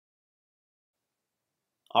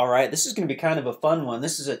All right, this is going to be kind of a fun one.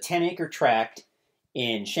 This is a 10-acre tract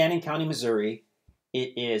in Shannon County, Missouri.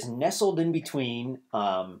 It is nestled in between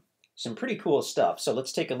some pretty cool stuff. So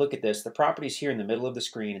let's take a look at this. The property's here in the middle of the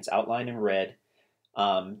screen. It's outlined in red.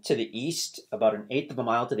 To the east, about an eighth of a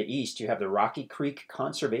mile to the east, you have the Rocky Creek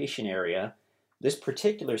Conservation Area. This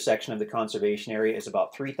particular section of the conservation area is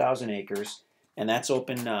about 3,000 acres, and that's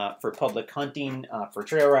open for public hunting, for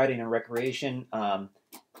trail riding and recreation.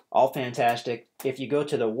 All fantastic. If you go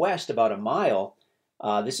to the west about a mile,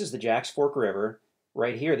 this is the Jacks Fork River.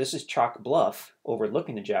 Right here, this is Chalk Bluff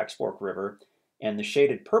overlooking the Jacks Fork River. And the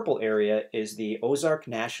shaded purple area is the Ozark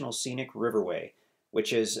National Scenic Riverway,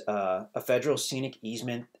 which is a federal scenic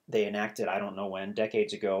easement they enacted, I don't know when,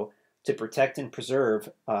 decades ago, to protect and preserve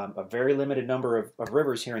a very limited number of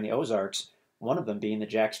rivers here in the Ozarks, one of them being the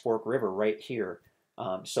Jacks Fork River right here.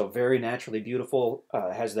 So very naturally beautiful,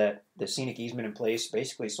 has the scenic easement in place,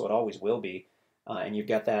 basically, so it always will be. And you've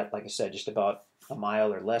got that, like I said, just about a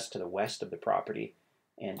mile or less to the west of the property.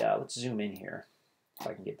 And let's zoom in here, if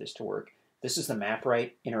I can get this to work. This is the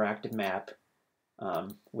MapRight interactive map,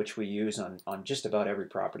 which we use on just about every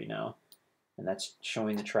property now. And that's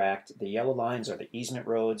showing the tract. The yellow lines are the easement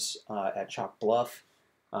roads at Chalk Bluff.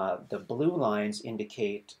 The blue lines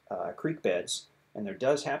indicate creek beds. And there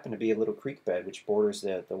does happen to be a little creek bed which borders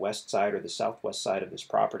the west side or the southwest side of this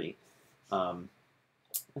property.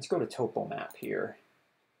 Let's go to topo map here.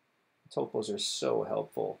 Topos are so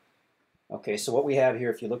helpful. Okay, so what we have here,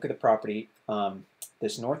 if you look at the property,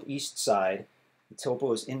 this northeast side, the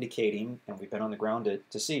topo is indicating, and we've been on the ground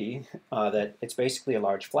to see, that it's basically a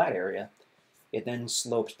large flat area. It then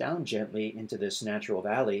slopes down gently into this natural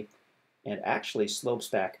valley and actually slopes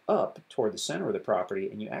back up toward the center of the property,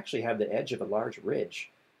 and you actually have the edge of a large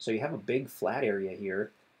ridge. So you have a big flat area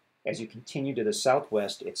here. As you continue to the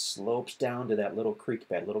southwest, it slopes down to that little creek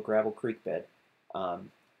bed, little gravel creek bed.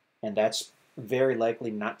 And that's very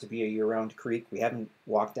likely not to be a year-round creek. We haven't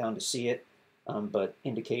walked down to see it, but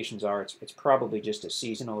indications are it's probably just a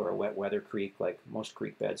seasonal or a wet weather creek like most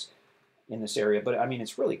creek beds in this area. But I mean,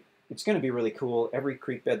 it's going to be really cool. Every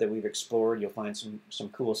creek bed that we've explored, you'll find some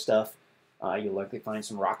cool stuff. You'll likely find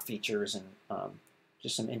some rock features and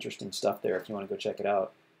just some interesting stuff there if you want to go check it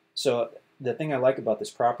out. So the thing I like about this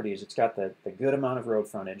property is it's got the good amount of road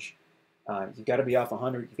frontage. You've got to be off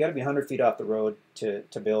 100. You've got to be 100 feet off the road to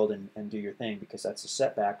build and do your thing because that's a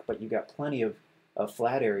setback. But you've got plenty of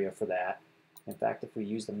flat area for that. In fact, if we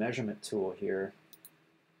use the measurement tool here,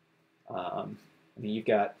 I mean, you've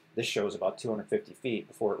got, this shows about 250 feet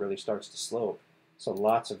before it really starts to slope. So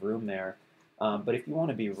lots of room there. But if you want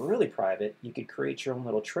to be really private, you could create your own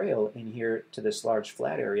little trail in here to this large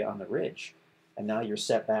flat area on the ridge. And now you're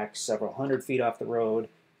set back several hundred feet off the road,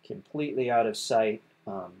 completely out of sight.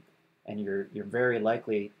 And you're very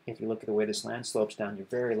likely, if you look at the way this land slopes down, you're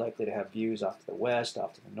very likely to have views off to the west,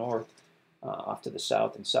 off to the north, off to the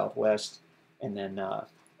south and southwest, and then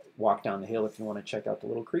walk down the hill if you want to check out the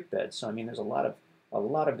little creek bed. So I mean, there's a lot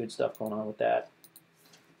of good stuff going on with that.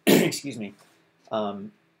 Excuse me.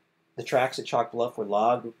 The tracks at Chalk Bluff were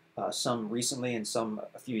logged, some recently and some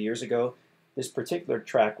a few years ago. This particular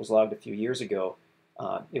track was logged a few years ago.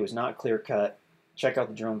 It was not clear cut. Check out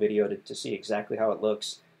the drone video to see exactly how it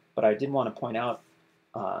looks. But I did want to point out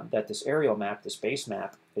that this aerial map, this base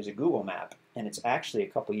map, is a Google map, and it's actually a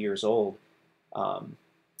couple years old.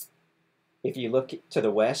 If you look to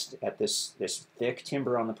the west at this thick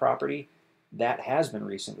timber on the property, that has been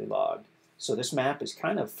recently logged. So this map is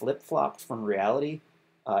kind of flip-flopped from reality.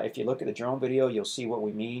 If you look at the drone video, you'll see what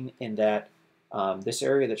we mean in that this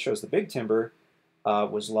area that shows the big timber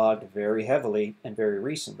was logged very heavily and very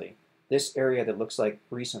recently. This area that looks like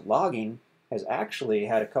recent logging has actually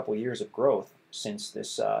had a couple years of growth since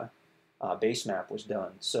this base map was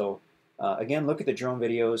done. So again, look at the drone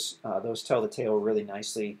videos. Those tell the tale really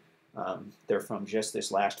nicely. They're from just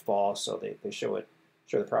this last fall, so they show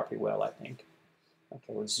the property well, I think.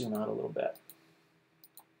 Okay, let's zoom out a little bit.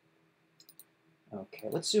 Okay,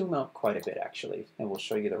 let's zoom out quite a bit actually, and we'll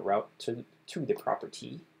show you the route to the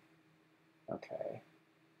property. Okay,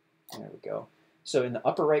 there we go. So in the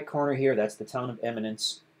upper right corner here, that's the town of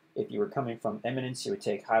Eminence. If you were coming from Eminence, you would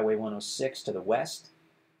take Highway 106 to the west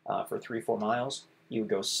for 3-4 miles. You would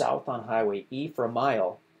go south on Highway E for a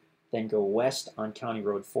mile, then go west on County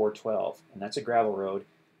Road 412, and that's a gravel road.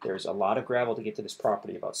 There's a lot of gravel to get to this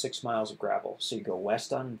property, about 6 miles of gravel. So you go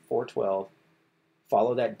west on 412,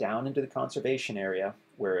 follow that down into the conservation area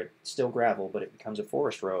where it's still gravel, but it becomes a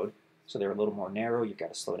forest road. So they're a little more narrow. You've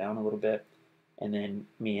got to slow down a little bit. And then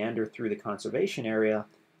meander through the conservation area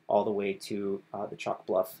all the way to the Chalk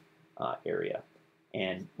Bluff area.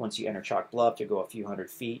 And once you enter Chalk Bluff, you go a few hundred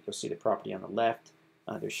feet. You'll see the property on the left.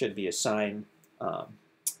 there should be a sign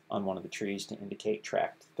on one of the trees to indicate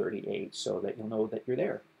tract 38 so that you'll know that you're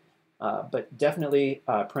there. But definitely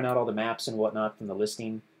print out all the maps and whatnot from the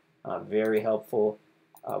listing. Very helpful.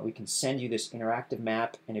 We can send you this interactive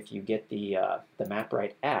map, and if you get the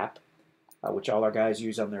MapRight app, which all our guys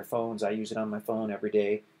use on their phones, I use it on my phone every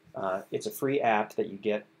day. It's a free app that you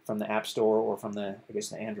get from the App Store or from the, I guess,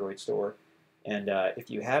 the Android store. And if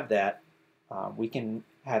you have that, we can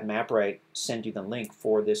have MapRight send you the link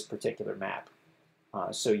for this particular map.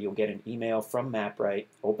 So you'll get an email from MapRight,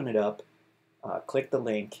 open it up, click the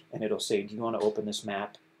link, and it'll say, do you want to open this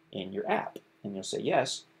map in your app? And you'll say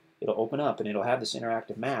yes. It'll open up, and it'll have this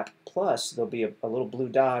interactive map, plus there'll be a little blue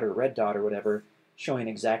dot or red dot or whatever showing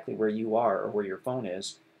exactly where you are or where your phone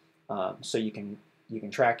is. So you can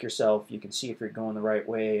track yourself, you can see if you're going the right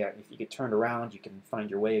way. If you get turned around, you can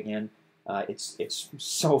find your way again. It's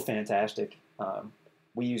so fantastic.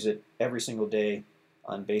 We use it every single day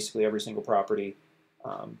on basically every single property.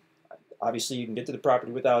 Obviously, you can get to the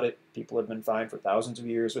property without it. People have been fine for thousands of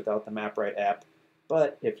years without the MapRight app.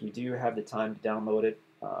 But if you do have the time to download it,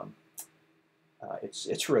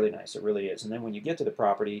 it's really nice. It really is. And then when you get to the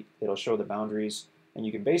property, it'll show the boundaries, and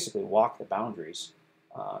you can basically walk the boundaries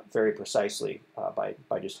very precisely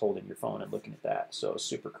by just holding your phone and looking at that. So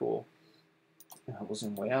super cool. We'll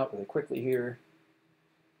zoom way out really quickly here.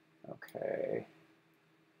 Okay.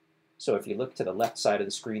 So if you look to the left side of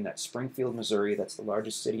the screen, that's Springfield, Missouri. That's the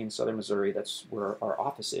largest city in southern Missouri. That's where our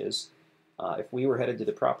office is. If we were headed to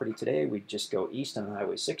the property today, we'd just go east on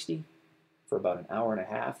Highway 60 for about an hour and a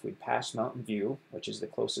half. We'd pass Mountain View, which is the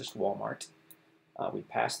closest Walmart. We'd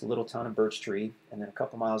pass the little town of Birch Tree, and then a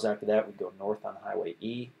couple miles after that, we'd go north on Highway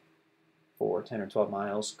E for 10 or 12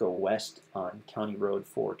 miles, go west on County Road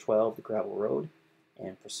 412, the gravel road,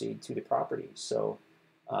 and proceed to the property. So,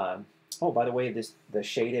 oh, by the way,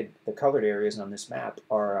 the colored areas on this map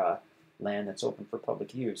are land that's open for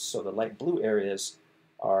public use. So the light blue areas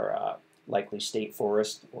are likely state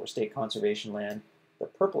forest or state conservation land. The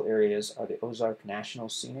purple areas are the Ozark National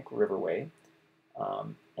Scenic Riverway,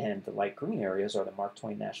 and the light green areas are the Mark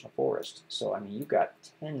Twain National Forest. So, I mean, you've got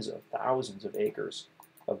tens of thousands of acres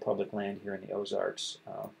of public land here in the Ozarks,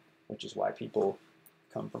 which is why people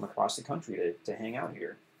come from across the country to hang out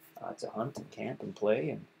here, to hunt and camp and play,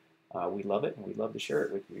 and we love it, and we'd love to share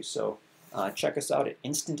it with you. So check us out at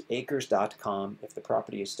InstantAcres.com. If the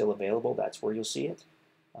property is still available, that's where you'll see it.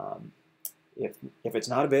 If it's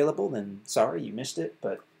not available, then sorry, you missed it,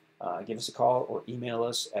 but give us a call or email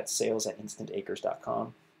us at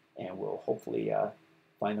sales@InstantAcres.com, and we'll hopefully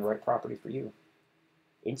find the right property for you.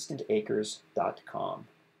 InstantAcres.com.